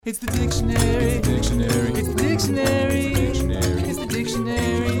It's the dictionary. Dictionary. It's the dictionary. Dictionary. It's the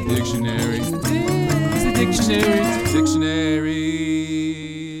dictionary. Dictionary. It's the dictionary. It's the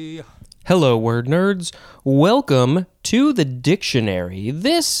dictionary. Hello, word nerds. Welcome to the dictionary.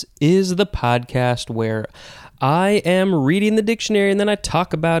 This is the podcast where I am reading the dictionary and then I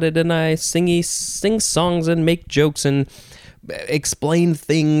talk about it and I sing songs and make jokes and explain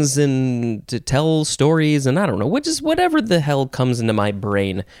things and to tell stories and I don't know, whatever the hell comes into my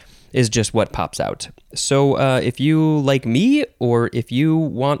brain is just what pops out. So if you like me, or if you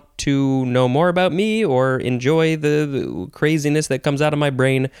want to know more about me or enjoy the craziness that comes out of my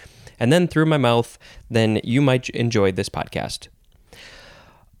brain and then through my mouth, then you might enjoy this podcast.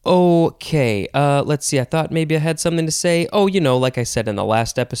 Okay, let's see. I thought maybe I had something to say. Oh, like I said in the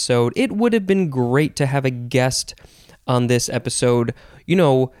last episode, it would have been great to have a guest on this episode.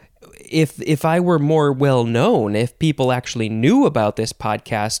 If I were more well known, if people actually knew about this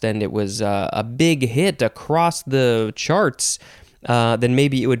podcast and it was a big hit across the charts, then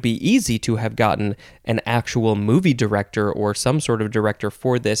maybe it would be easy to have gotten an actual movie director or some sort of director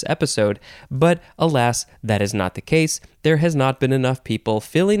for this episode. But alas, that is not the case. There has not been enough people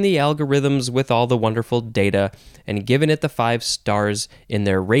filling the algorithms with all the wonderful data and giving it the 5 stars in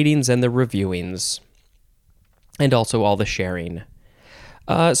their ratings and the reviewings. And also all the sharing.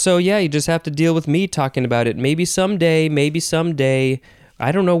 So yeah, you just have to deal with me talking about it. Maybe someday.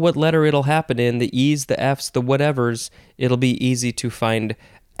 I don't know what letter it'll happen in. The E's, the F's, the whatevers. It'll be easy to find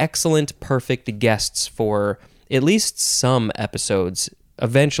excellent, perfect guests for at least some episodes.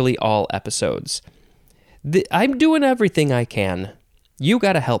 Eventually all episodes. I'm doing everything I can. You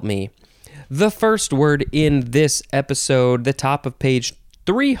gotta help me. The first word in this episode, the top of page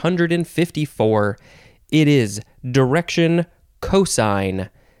 354, it is direction, cosine.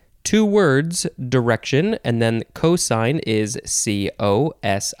 2 words, direction, and then cosine is C-O-S-I-N-E.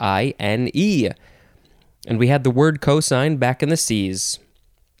 And we had the word cosine back in the C's.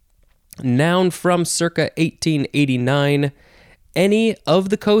 Noun from circa 1889. Any of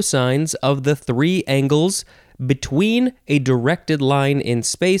the cosines of the 3 angles between a directed line in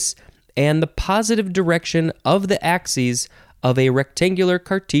space and the positive direction of the axes of a rectangular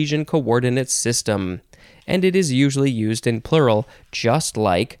Cartesian coordinate system. And it is usually used in plural, just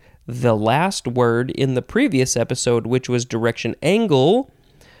like the last word in the previous episode, which was direction angle,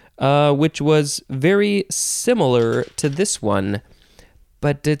 which was very similar to this one.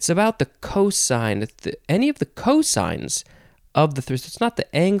 But it's about the cosine. Any of the cosines of the 3. So it's not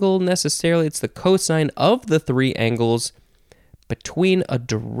the angle necessarily, it's the cosine of the 3 angles between a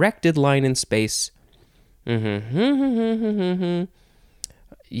directed line in space.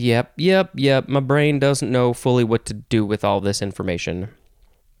 Yep. My brain doesn't know fully what to do with all this information.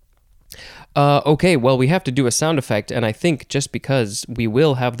 Okay, well, we have to do a sound effect, and I think just because we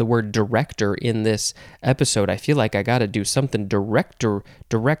will have the word director in this episode, I feel like I gotta do something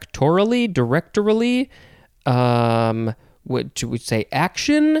directorially. What should we say?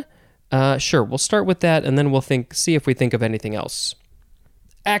 Action? Sure, we'll start with that, and then we'll see if we think of anything else.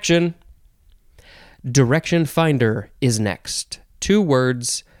 Action! Direction finder is next. 2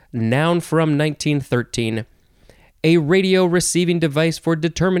 words, noun from 1913. A radio receiving device for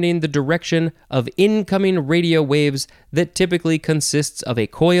determining the direction of incoming radio waves that typically consists of a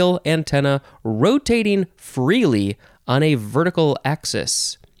coil antenna rotating freely on a vertical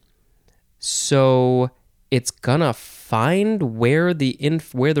axis. So it's gonna find where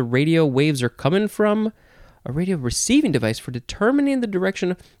the radio waves are coming from. A radio receiving device for determining the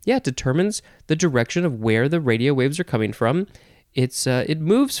direction. It determines the direction of where the radio waves are coming from. It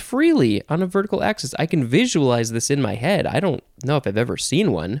moves freely on a vertical axis. I can visualize this in my head. I don't know if I've ever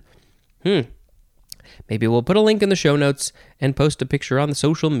seen one. Maybe we'll put a link in the show notes and post a picture on the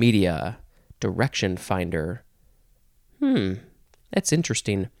social media. Direction finder. That's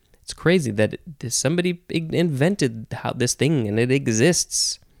interesting. It's crazy that somebody invented this thing and it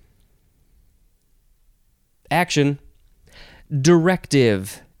exists. Action.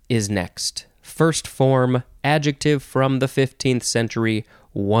 Directive is next. First form, adjective from the 15th century.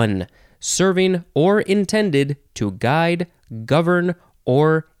 1. Serving or intended to guide, govern,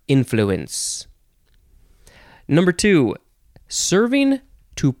 or influence. Number 2. Serving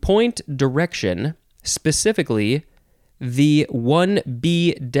to point direction, specifically the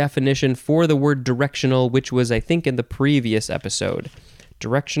 1B definition for the word directional, which was, I think, in the previous episode.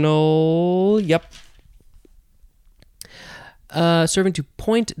 Directional, yep. Serving to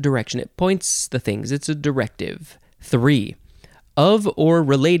point direction. It points the things. It's a directive. 3. Of or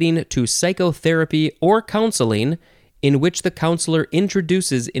relating to psychotherapy or counseling in which the counselor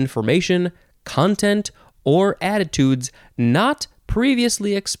introduces information, content, or attitudes not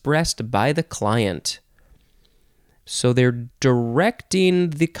previously expressed by the client. So they're directing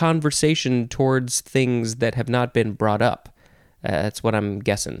the conversation towards things that have not been brought up. That's what I'm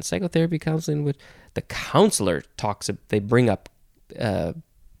guessing. Psychotherapy, counseling, with the counselor they bring up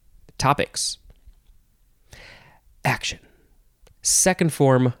topics. Action. Second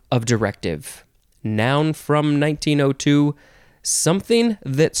form of directive. Noun from 1902. Something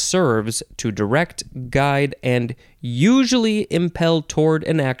that serves to direct, guide, and usually impel toward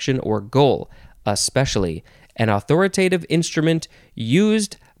an action or goal, especially an authoritative instrument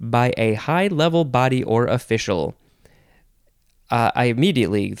used by a high-level body or official. I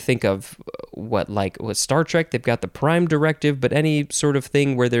immediately think of what Star Trek, they've got the prime directive, but any sort of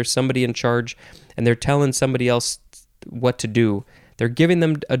thing where there's somebody in charge and they're telling somebody else what to do. They're giving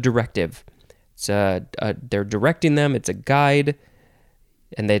them a directive. They're directing them. It's a guide,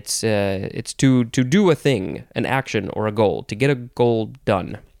 and it's to do a thing, an action or a goal, to get a goal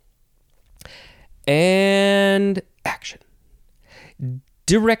done. And action.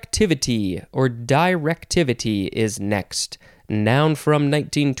 Directivity or directivity is next. Noun from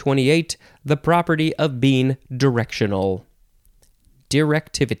 1928, the property of being directional.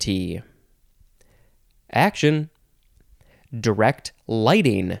 Directivity. Action. Direct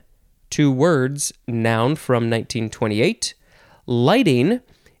lighting. 2 words, noun from 1928. Lighting,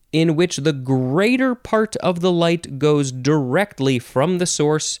 in which the greater part of the light goes directly from the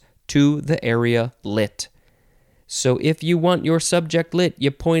source to the area lit. So if you want your subject lit,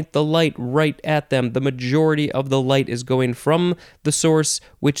 you point the light right at them. The majority of the light is going from the source,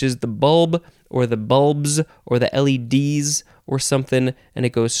 which is the bulb or the bulbs or the LEDs or something, and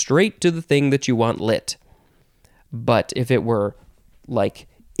it goes straight to the thing that you want lit. But if it were like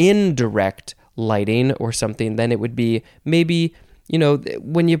indirect lighting or something, then it would be maybe,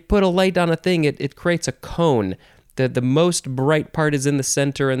 when you put a light on a thing, it creates a cone. The most bright part is in the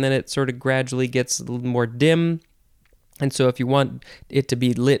center, and then it sort of gradually gets a little more dim. And so if you want it to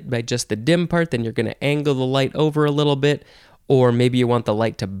be lit by just the dim part, then you're going to angle the light over a little bit. Or maybe you want the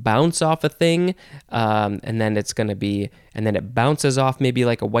light to bounce off a thing, and then it bounces off maybe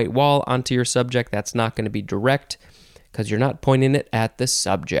like a white wall onto your subject. That's not going to be direct because you're not pointing it at the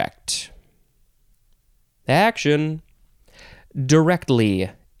subject. Action. Directly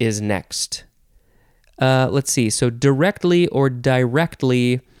is next. Let's see. So directly or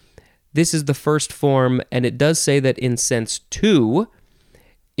directly, this is the first form, and it does say that in sense 2,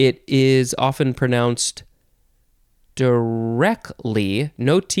 it is often pronounced directly,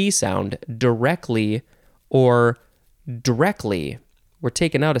 no T sound, directly or directly. We're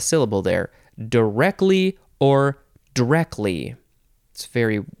taking out a syllable there. Directly or directly. It's a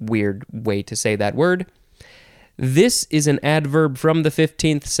very weird way to say that word. This is an adverb from the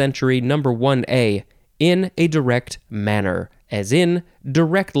 15th century, number 1A, in a direct manner, as in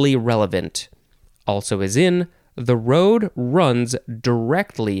directly relevant. Also as in, the road runs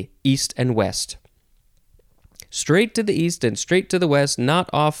directly east and west. Straight to the east and straight to the west, not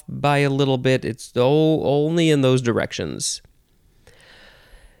off by a little bit. It's only in those directions.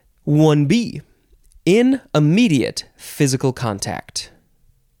 1B, in immediate physical contact.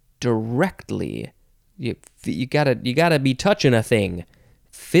 Directly. You gotta be touching a thing.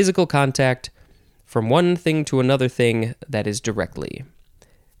 Physical contact from one thing to another thing, that is directly.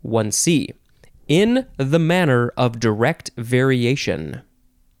 1C, in the manner of direct variation.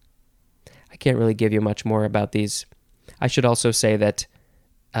 I can't really give you much more about these. I should also say that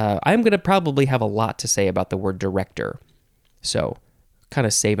I'm going to probably have a lot to say about the word director. So, kind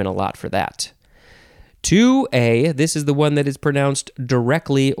of saving a lot for that. 2A, this is the one that is pronounced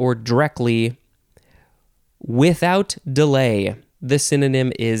directly or directly. Without delay. The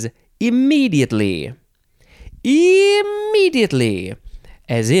synonym is immediately. Immediately.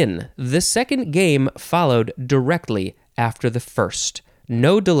 As in, the second game followed directly after the first.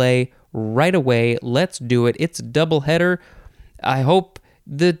 No delay, right away, let's do it. It's a doubleheader. I hope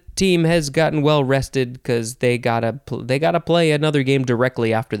the team has gotten well rested because they gotta play another game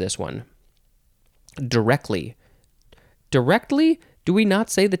directly after this one. Directly. Directly? Do we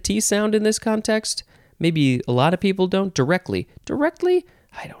not say the T sound in this context? Maybe a lot of people don't. Directly. Directly?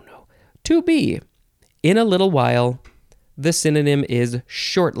 I don't know. 2B. In a little while. The synonym is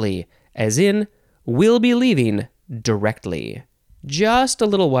shortly, as in, we'll be leaving directly. Just a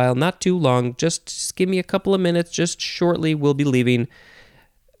little while, not too long. Just give me a couple of minutes. Just shortly, we'll be leaving.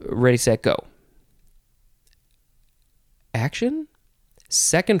 Ready, set, go. Action.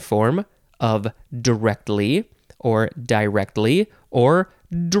 Second form of directly or directly or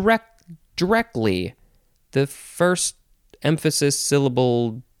directly. The first emphasis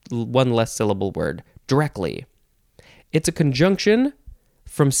syllable, one less syllable word. Directly. It's a conjunction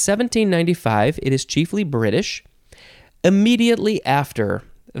from 1795. It is chiefly British. Immediately after,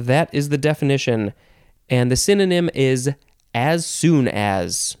 that is the definition. And the synonym is as soon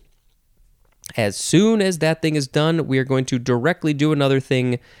as. As soon as that thing is done, we are going to directly do another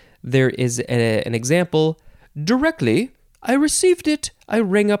thing. There is an example. Directly, I received it. I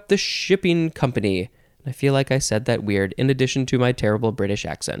rang up the shipping company. I feel like I said that weird, in addition to my terrible British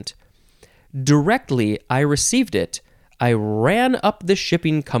accent. Directly, I received it. I ran up the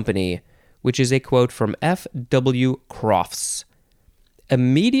shipping company, which is a quote from F.W. Crofts.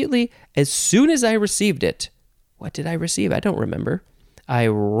 Immediately, as soon as I received it, what did I receive? I don't remember. I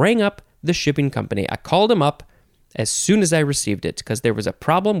rang up the shipping company. I called them up as soon as I received it because there was a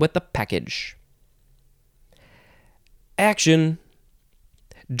problem with the package. Action.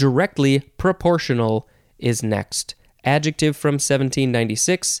 Directly proportional is next. Adjective from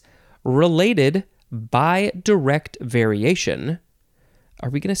 1796. Related by direct variation. Are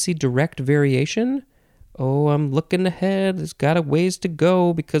we going to see direct variation? Oh, I'm looking ahead. There's got a ways to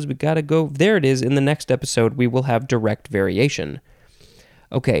go because we got to go. There it is. In the next episode, we will have direct variation.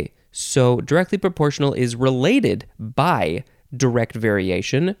 Okay, so directly proportional is related by direct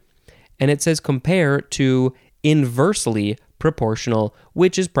variation, and it says compare to inversely proportional,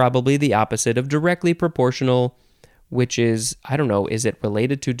 which is probably the opposite of directly proportional, which is, I don't know, is it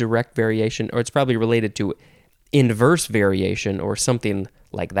related to direct variation, or it's probably related to inverse variation or something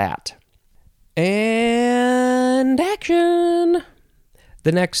like that. And action!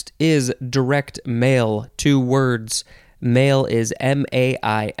 The next is direct mail, 2 words. Mail is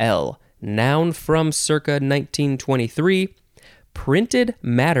M-A-I-L. Noun from circa 1923. Printed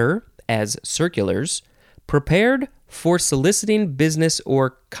matter as circulars. Prepared for soliciting business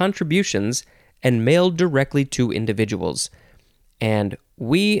or contributions and mailed directly to individuals. And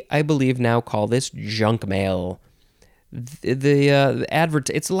we, I believe, now call this junk mail.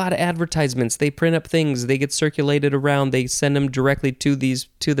 It's a lot of advertisements. They print up things, they get circulated around, they send them directly to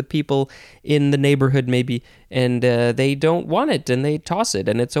the people in the neighborhood maybe, and they don't want it and they toss it,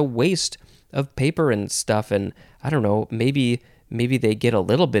 and it's a waste of paper and stuff. And I don't know, maybe they get a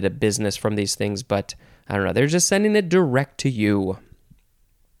little bit of business from these things, but I don't know, they're just sending it direct to you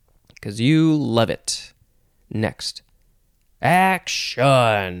because you love it. Next,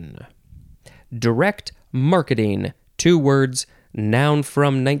 action. Direct marketing, 2 words, noun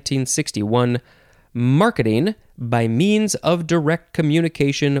from 1961, marketing by means of direct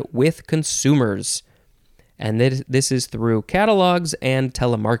communication with consumers. And this is through catalogs and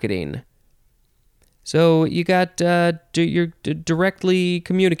telemarketing. So you got, you're directly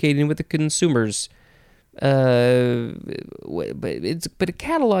communicating with the consumers. But a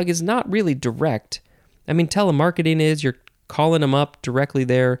catalog is not really direct. I mean, telemarketing is, you're calling them up directly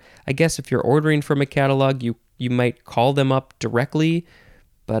there. I guess if you're ordering from a catalog, you might call them up directly.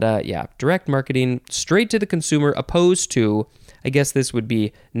 But yeah, direct marketing, straight to the consumer, opposed to, I guess this would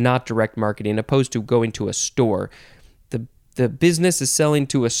be not direct marketing, opposed to going to a store. The business is selling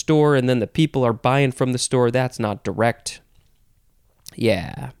to a store and then the people are buying from the store. That's not direct.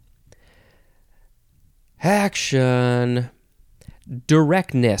 Yeah. Action.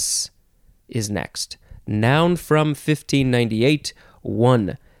 Directness is next. Noun from 1598.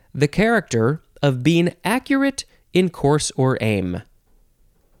 1. The character of being accurate in course or aim.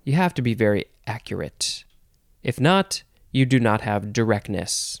 You have to be very accurate. If not, you do not have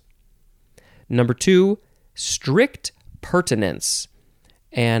directness. Number 2, strict pertinence.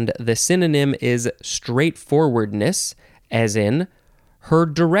 And the synonym is straightforwardness, as in, her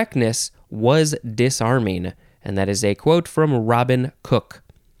directness was disarming. And that is a quote from Robin Cook.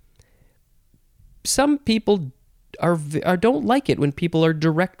 Some people don't like it when people are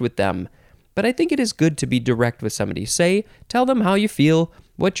direct with them, but I think it is good to be direct with somebody. Tell them how you feel,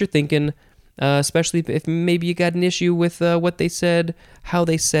 what you're thinking, especially if maybe you got an issue with what they said, how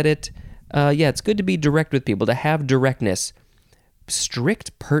they said it. Yeah, it's good to be direct with people, to have directness.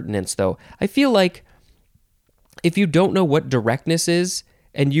 Strict pertinence, though. I feel like if you don't know what directness is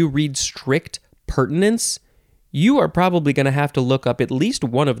and you read strict pertinence, you are probably going to have to look up at least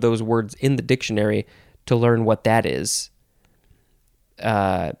one of those words in the dictionary to learn what that is.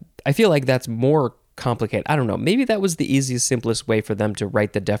 I feel like that's more complicated. I don't know. Maybe that was the easiest, simplest way for them to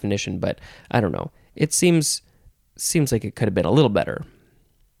write the definition, but I don't know. It seems like it could have been a little better.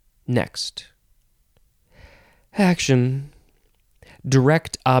 Next. Action.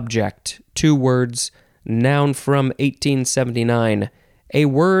 Direct object, 2 words, noun from 1879. A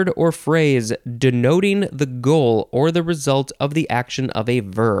word or phrase denoting the goal or the result of the action of a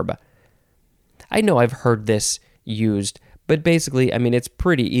verb. I know I've heard this used, but basically, I mean, it's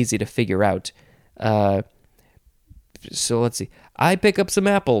pretty easy to figure out. So let's see. I pick up some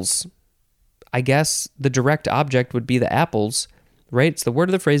apples. I guess the direct object would be the apples, right? It's the word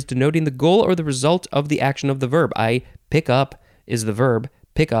of the phrase denoting the goal or the result of the action of the verb. I pick up is the verb,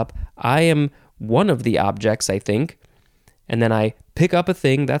 pick up. I am one of the objects, I think. And then I pick up a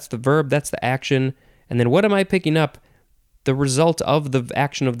thing. That's the verb. That's the action. And then what am I picking up? The result of the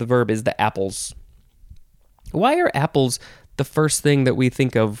action of the verb is the apples. Why are apples the first thing that we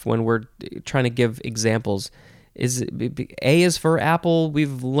think of when we're trying to give examples? A is for apple.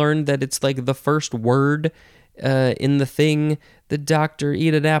 We've learned that it's like the first word in the thing. The doctor,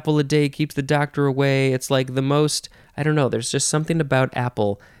 eat an apple a day keeps the doctor away. It's like the most, I don't know, there's just something about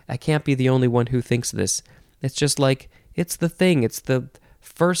apple. I can't be the only one who thinks this. It's just like, it's the thing. It's the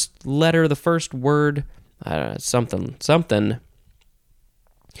first letter, the first word. I don't know, something.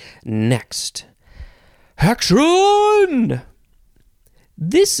 Next. Action!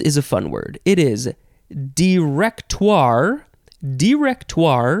 This is a fun word. It is directoire,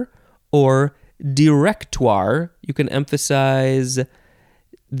 or directoire. You can emphasize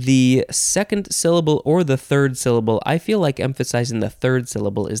the second syllable or the third syllable. I feel like emphasizing the third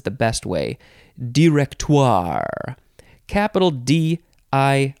syllable is the best way. Directoire. Capital D-I-R-E-C-T-O-I-R-E.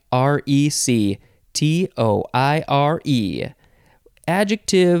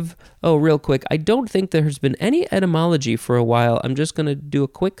 Adjective. Oh, real quick. I don't think there's been any etymology for a while. I'm just going to do a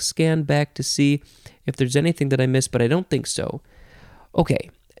quick scan back to see if there's anything that I missed, but I don't think so. Okay.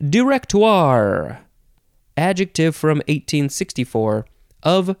 Directoire. Adjective from 1864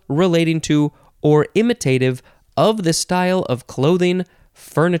 of, relating to, or imitative of the style of clothing,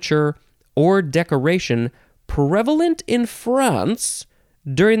 furniture, or decoration prevalent in France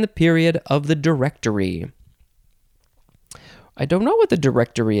during the period of the Directory. I don't know what the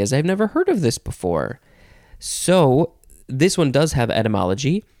Directory is. I've never heard of this before. So, this one does have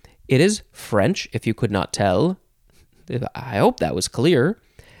etymology. It is French, if you could not tell. I hope that was clear.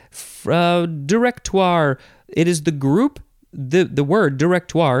 Directoire. It is the group, the word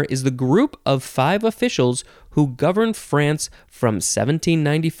directoire is the group of 5 officials who governed France from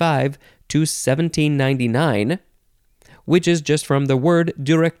 1795 to 1799, which is just from the word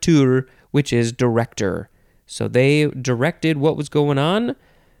directeur, which is director. So they directed what was going on.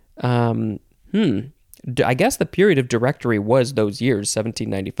 I guess the period of Directory was those years,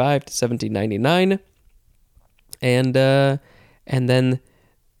 1795 to 1799. And then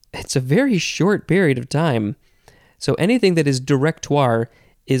it's a very short period of time. So anything that is directoire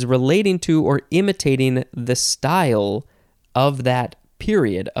is relating to or imitating the style of that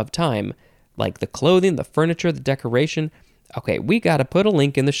period of time, like the clothing, the furniture, the decoration. Okay, we got to put a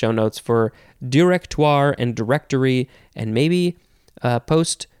link in the show notes for directoire and directory and maybe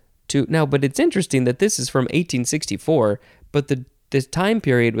post to... Now, but it's interesting that this is from 1864, but this time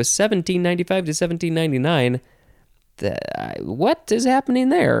period was 1795 to 1799. What is happening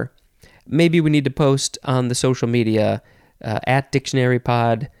there? Maybe we need to post on the social media at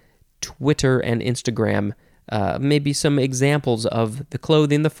DictionaryPod, Twitter, and Instagram, maybe some examples of the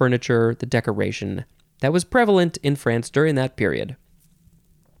clothing, the furniture, the decoration that was prevalent in France during that period.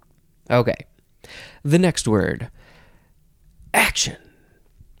 Okay. The next word. Action.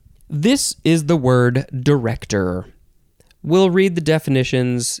 This is the word director. We'll read the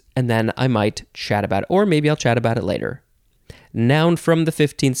definitions, and then I might chat about it, or maybe I'll chat about it later. Noun from the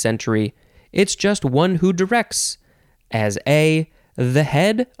 15th century. It's just one who directs. As the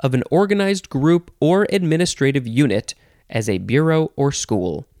head of an organized group or administrative unit, as a bureau or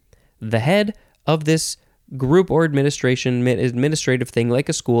school. The head of this group or administrative thing like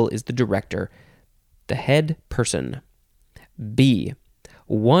a school is the director, the head person. B,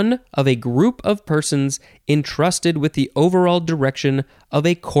 one of a group of persons entrusted with the overall direction of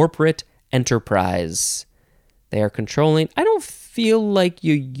a corporate enterprise. They are controlling. I don't feel like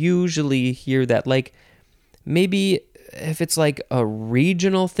you usually hear that. Like, maybe if it's like a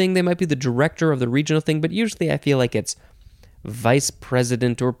regional thing, they might be the director of the regional thing, but usually I feel like it's vice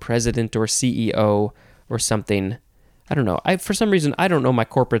president or CEO or something. I don't know. For some reason, I don't know my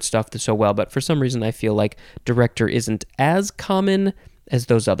corporate stuff so well, but for some reason I feel like director isn't as common as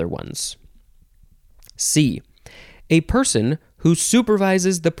those other ones. C, a person who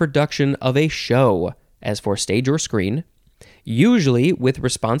supervises the production of a show, as for stage or screen, usually with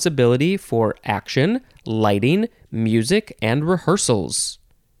responsibility for action, lighting, music, and rehearsals.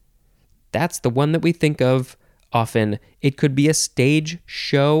 That's the one that we think of often. It could be a stage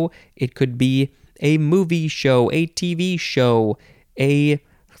show. It could be a movie show, a TV show,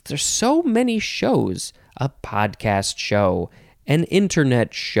 there's so many shows. A podcast show, an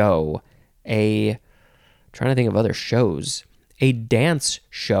internet show, trying to think of other shows. A dance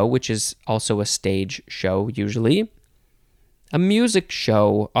show, which is also a stage show usually. a music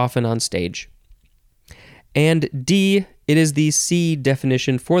show, often on stage. And D, it is the C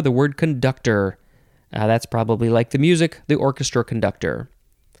definition for the word conductor. That's probably like the music, the orchestra conductor,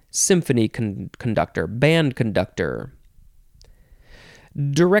 symphony conductor, band conductor.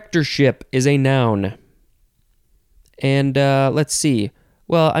 Directorship is a noun. And let's see.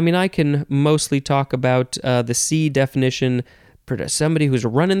 Well, I mean, I can mostly talk about the C definition, somebody who's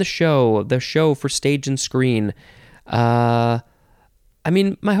running the show for stage and screen. I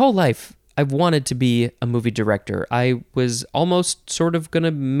mean, my whole life, I've wanted to be a movie director. I was almost sort of going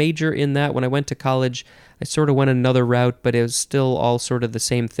to major in that when I went to college. I sort of went another route, but it was still all sort of the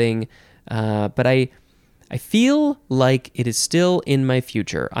same thing. But I feel like it is still in my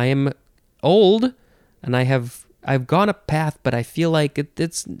future. I am old, and I've gone a path, but I feel like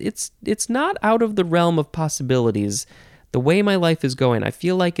it's not out of the realm of possibilities. The way my life is going, I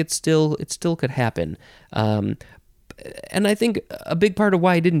feel like it still could happen. And I think a big part of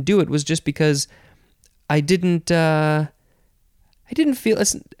why I didn't do it was just because I didn't feel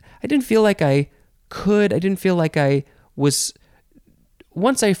like I could. I didn't feel like I was.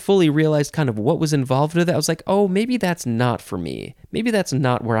 Once I fully realized kind of what was involved with it, I was like, oh, maybe that's not for me. Maybe that's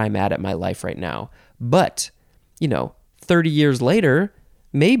not where I'm at my life right now. But 30 years later,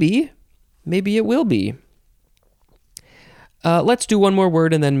 maybe it will be. Let's do one more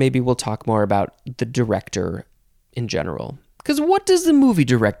word, and then maybe we'll talk more about the director in general. Because what does the movie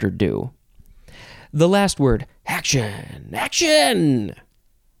director do? The last word, action. Action!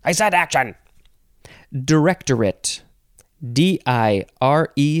 I said action. Directorate. D-I-R-E-C-T-O-R-A-T-E.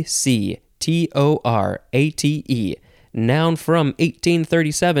 Noun from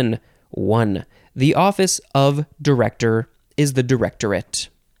 1837. 1. The office of director is the directorate.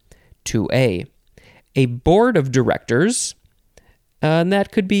 2A. A board of directors, and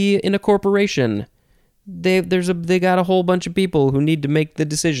that could be in a corporation. They got a whole bunch of people who need to make the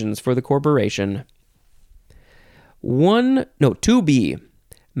decisions for the corporation. 2B.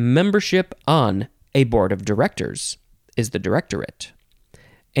 Membership on a board of directors is the directorate.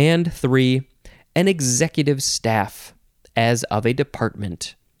 And 3. An executive staff, as of a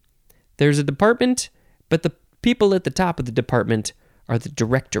department. There's a department, but the people at the top of the department are the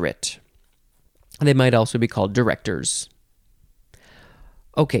directorate. They might also be called directors.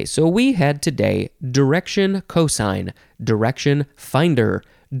 Okay, so we had today direction cosine, direction finder,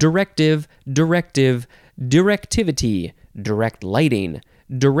 directive, directivity, direct lighting,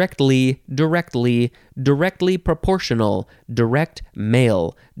 directly proportional, direct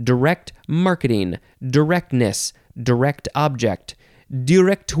mail, direct marketing, directness, direct object,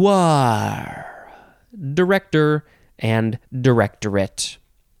 directoire, director, and directorate.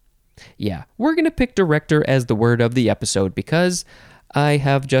 Yeah, we're going to pick director as the word of the episode because I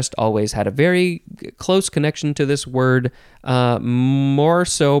have just always had a very close connection to this word, more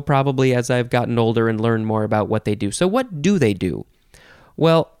so probably as I've gotten older and learned more about what they do. So what do they do?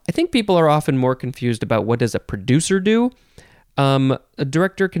 Well, I think people are often more confused about what does a producer do. A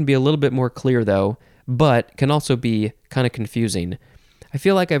director can be a little bit more clear, though, but can also be kind of confusing. I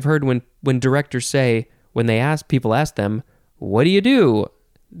feel like I've heard when directors say, when people ask them, what do you do?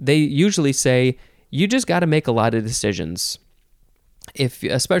 They usually say, you just got to make a lot of decisions.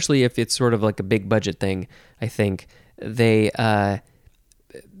 Especially if it's sort of like a big budget thing, I think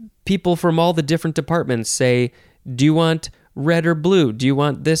people from all the different departments say, do you want red or blue? Do you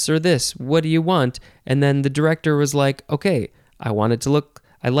want this or this? What do you want? And then the director was like, okay, I want it to look,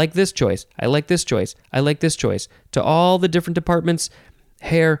 I like this choice. I like this choice. I like this choice. To all the different departments,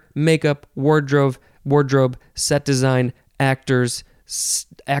 hair, makeup, wardrobe, set design, actors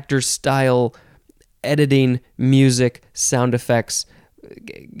style, editing, music, sound effects,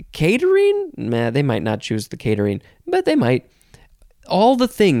 catering? They might not choose the catering, but they might. All the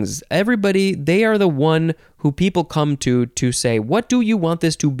things, everybody, they are the one who people come to say, what do you want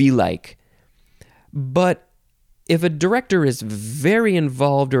this to be like? But if a director is very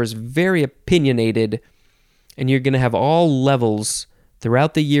involved or is very opinionated, and you're going to have all levels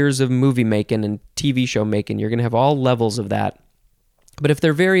throughout the years of movie making and TV show making, you're going to have all levels of that. But if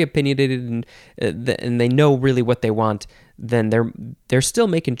they're very opinionated and they know really what they want, then they're still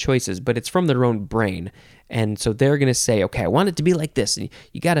making choices, but it's from their own brain. And so they're going to say, okay, I want it to be like this. And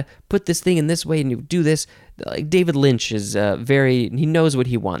you got to put this thing in this way and you do this. Like David Lynch is he knows what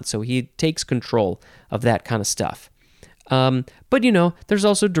he wants. So he takes control of that kind of stuff. But, there's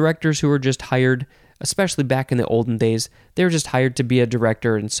also directors who are just hired, especially back in the olden days. They were just hired to be a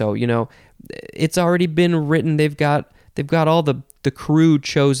director. And so, it's already been written. They've got all the crew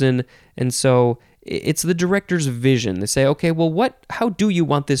chosen, and so it's the director's vision. They say, okay, well, how do you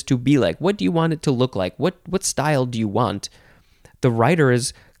want this to be like? What do you want it to look like? What style do you want? the writer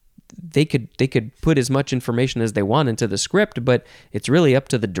is, they could put as much information as they want into the script, but it's really up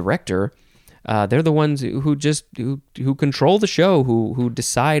to the director. They're the ones who control the show, who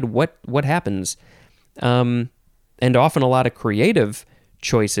decide what happens, and often a lot of creative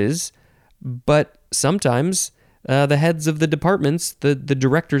choices. But sometimes the heads of the departments, the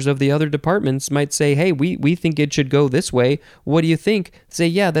directors of the other departments, might say, "Hey, we think it should go this way. What do you think?" Say,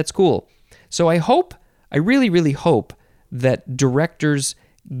 "Yeah, that's cool." So I really, really hope that directors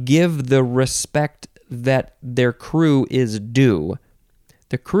give the respect that their crew is due.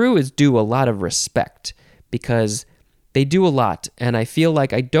 The crew is due a lot of respect because they do a lot, and I feel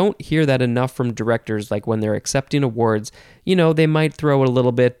like I don't hear that enough from directors. Like when they're accepting awards, they might throw it a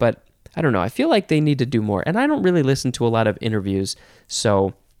little bit, but I don't know. I feel like they need to do more, and I don't really listen to a lot of interviews,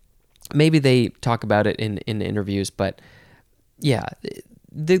 so maybe they talk about it in interviews, but yeah,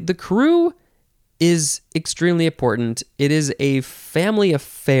 the crew is extremely important. It is a family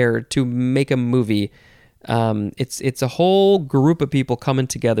affair to make a movie. It's a whole group of people coming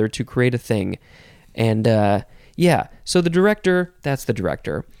together to create a thing. And so the director, that's the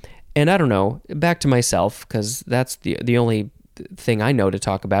director. And I don't know, back to myself, because that's the only thing I know to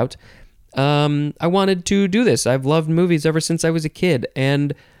talk about. I wanted to do this. I've loved movies ever since I was a kid,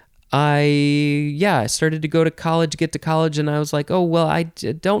 and I started to get to college, and I was like, oh, well, I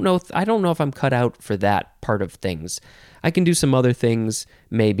don't know if I'm cut out for that part of things. I can do some other things,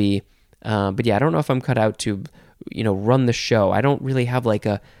 maybe, but yeah, I don't know if I'm cut out to, run the show. I don't really have like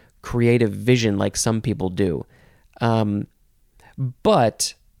a creative vision like some people do.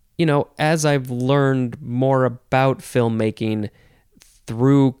 But, as I've learned more about filmmaking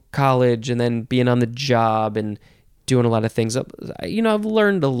through college and then being on the job and doing a lot of things, I've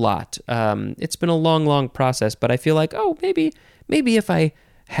learned a lot. It's been a long, long process, but I feel like, maybe if I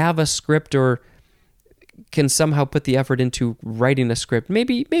have a script or can somehow put the effort into writing a script,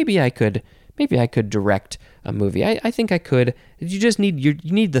 maybe I could direct a movie. I think I could. You just need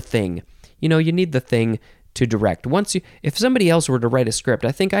the thing. You need the thing to direct. If somebody else were to write a script,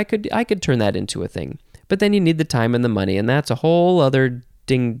 I think I could turn that into a thing. But then you need the time and the money, and that's a whole other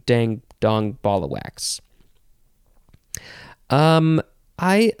ding dang dong ball of wax.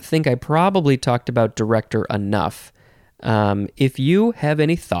 I think I probably talked about director enough. If you have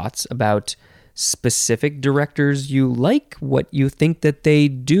any thoughts about specific directors you like, what you think that they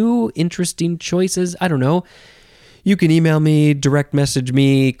do, interesting choices, I don't know, you can email me, direct message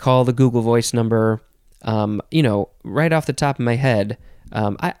me, call the Google Voice number. Right off the top of my head,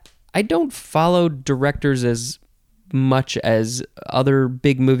 I don't follow directors as much as other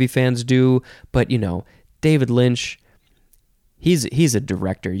big movie fans do, but David Lynch, he's a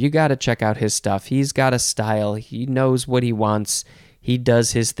director. You got to check out his stuff. He's got a style. He knows what he wants. He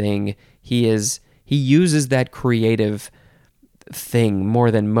does his thing. He uses that creative thing more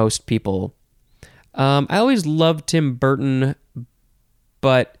than most people. I always loved Tim Burton,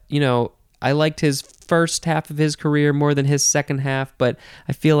 but I liked his first half of his career more than his second half, but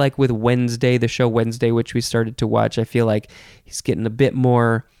I feel like with the show Wednesday, which we started to watch, I feel like he's getting a bit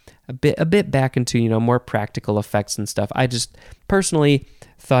back into, more practical effects and stuff. I just personally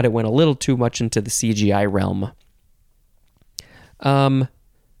thought it went a little too much into the CGI realm. I'm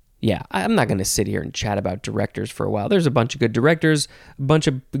not going to sit here and chat about directors for a while. There's a bunch of good directors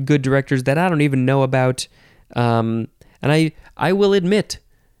that I don't even know about. And I will admit,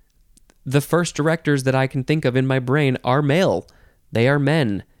 the first directors that I can think of in my brain are male. They are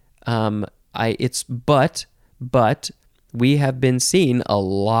men. But we have been seeing a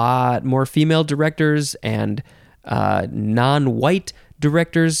lot more female directors and non-white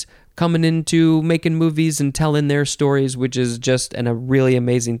directors coming into making movies and telling their stories, which is just a really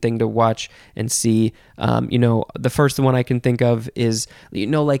amazing thing to watch and see. The first one I can think of is,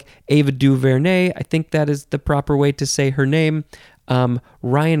 like Ava DuVernay. I think that is the proper way to say her name.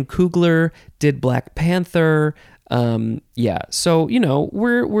 Ryan Coogler did Black Panther. So,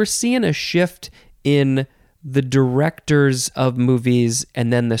 we're seeing a shift in the directors of movies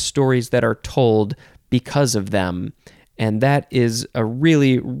and then the stories that are told because of them. And that is a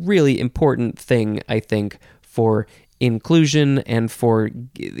really, really important thing, I think, for inclusion and for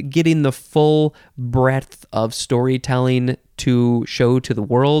getting the full breadth of storytelling to show to the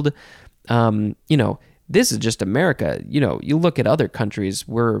world. This is just America. You look at other countries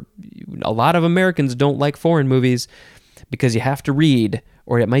where a lot of Americans don't like foreign movies because you have to read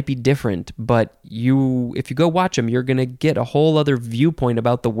or it might be different. But if you go watch them, you're going to get a whole other viewpoint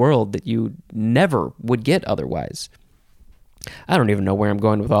about the world that you never would get otherwise. I don't even know where I'm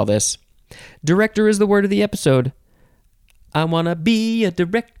going with all this. Director is the word of the episode. I want to be a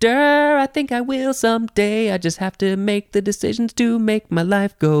director. I think I will someday. I just have to make the decisions to make my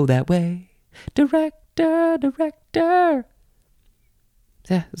life go that way. Director.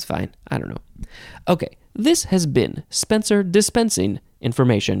 Yeah, it's fine. I don't know. Okay, this has been Spencer dispensing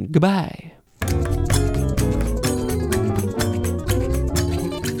information. Goodbye.